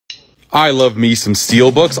I love me some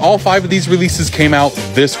Steelbooks. All 5 of these releases came out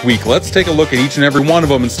this week. Let's take a look at each and every one of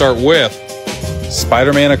them and start with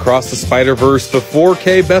Spider-Man Across the Spider-Verse, the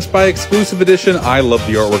 4K Best Buy exclusive edition. I love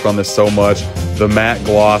the artwork on this so much. The matte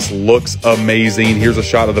gloss looks amazing. Here's a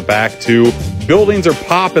shot of the back too. Buildings are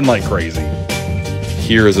popping like crazy.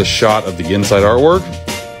 Here is a shot of the inside artwork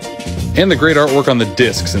and the great artwork on the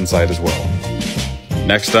discs inside as well.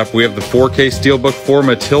 Next up, we have the 4K Steelbook for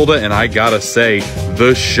Matilda, and I gotta say,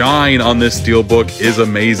 the shine on this Steelbook is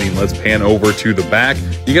amazing. Let's pan over to the back.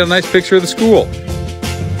 You got a nice picture of the school.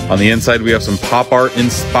 On the inside, we have some pop art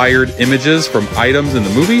inspired images from items in the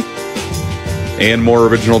movie, and more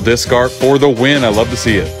original disc art for the win. I love to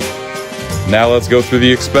see it. Now let's go through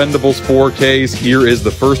the Expendables 4Ks. Here is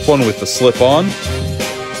the first one with the slip on,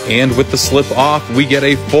 and with the slip off, we get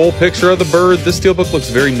a full picture of the bird. This Steelbook looks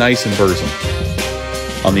very nice in person.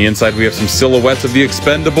 On the inside, we have some silhouettes of the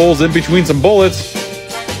Expendables in between some bullets.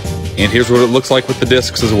 And here's what it looks like with the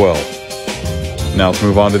discs as well. Now let's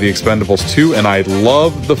move on to the Expendables 2, and I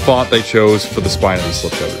love the font they chose for the spine of the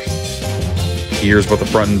slipcovers. Here's what the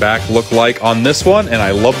front and back look like on this one, and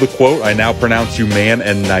I love the quote, "I now pronounce you man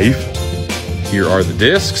and knife." Here are the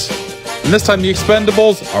discs, and this time the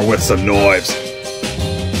Expendables are with some knives.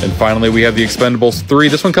 And finally, we have the Expendables 3.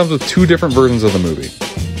 This one comes with 2 different versions of the movie.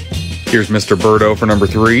 Here's Mr. Birdo for number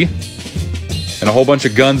 3, and a whole bunch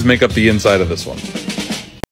of guns make up the inside of this one.